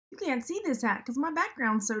can't see this hat because my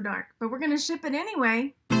background's so dark, but we're going to ship it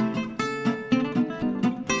anyway.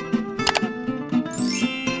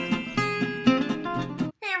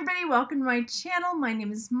 Hey everybody, welcome to my channel. My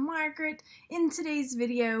name is Margaret. In today's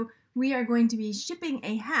video, we are going to be shipping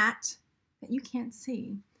a hat that you can't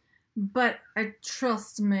see, but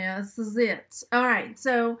trust me, this is it. All right,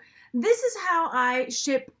 so this is how I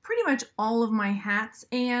ship pretty much all of my hats,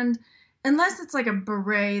 and unless it's like a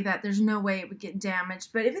beret that there's no way it would get damaged,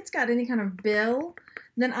 but if it's got any kind of bill,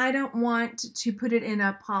 then I don't want to put it in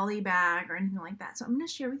a poly bag or anything like that. So I'm going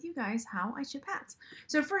to share with you guys how I ship hats.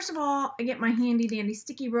 So first of all, I get my handy dandy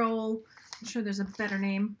sticky roll. I'm sure there's a better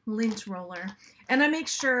name, lint roller. And I make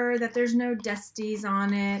sure that there's no dusties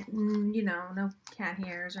on it, and, you know, no cat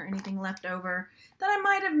hairs or anything left over that I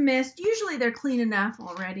might have missed. Usually they're clean enough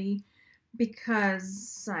already,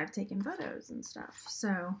 because I've taken photos and stuff.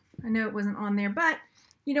 So I know it wasn't on there, but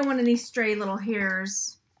you don't want any stray little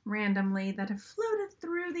hairs randomly that have floated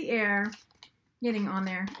through the air getting on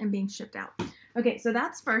there and being shipped out. Okay, so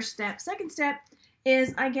that's first step. Second step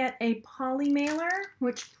is I get a poly mailer,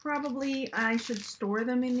 which probably I should store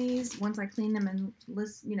them in these once I clean them and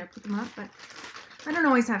put them up, but I don't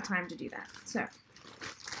always have time to do that.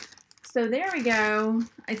 So there we go.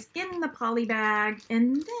 It's in the poly bag,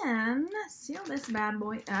 and then seal this bad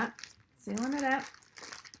boy up, sealing it up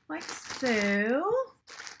like so.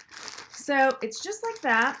 So it's just like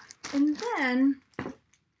that, and then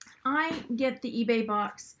I get the eBay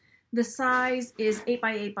box. The size is 8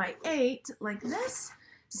 by 8 by 8, like this.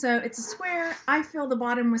 So it's a square. I fill the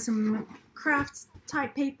bottom with some craft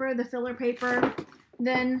type paper, the filler paper.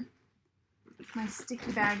 Then my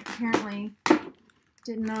sticky bag apparently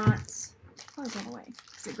did not close all the way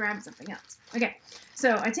because it grabbed something else. Okay,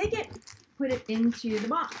 so I take it, put it into the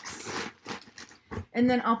box, and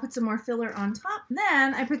then I'll put some more filler on top.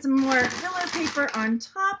 Then I put some more filler paper on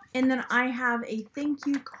top, and then I have a thank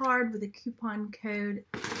you card with a coupon code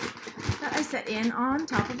that I set in on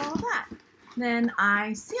top of all of that. Then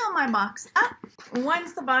I seal my box up.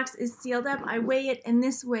 Once the box is sealed up, I weigh it, and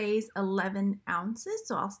this weighs 11 ounces,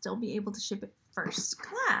 so I'll still be able to ship it first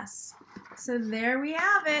class. So there we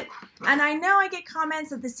have it. And I know I get comments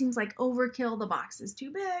that this seems like overkill, the box is too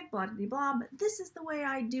big, blah, blah, blah, but this is the way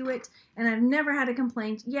I do it, and I've never had a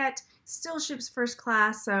complaint yet. Still ships first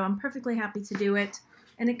class, so I'm perfectly happy to do it.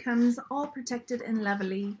 And it comes all protected and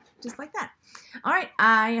lovely, just like that. All right,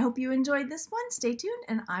 I hope you enjoyed this one. Stay tuned,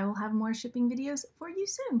 and I will have more shipping videos for you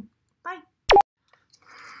soon. Bye.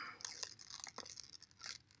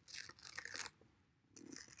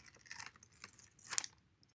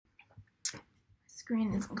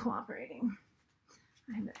 Screen isn't cooperating.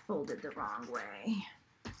 I have it folded the wrong way.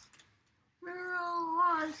 Oh,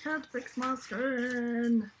 I can't fix my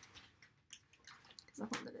screen because I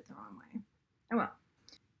folded it the wrong way. Oh well.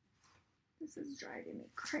 This is driving me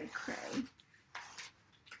cray cray.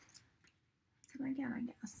 That's what I get, I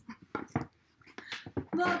guess.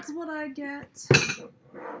 That's what I get for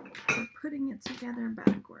putting it together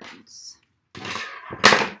backwards.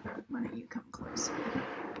 Why don't you come closer?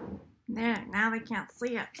 There, now they can't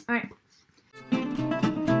see it. All right,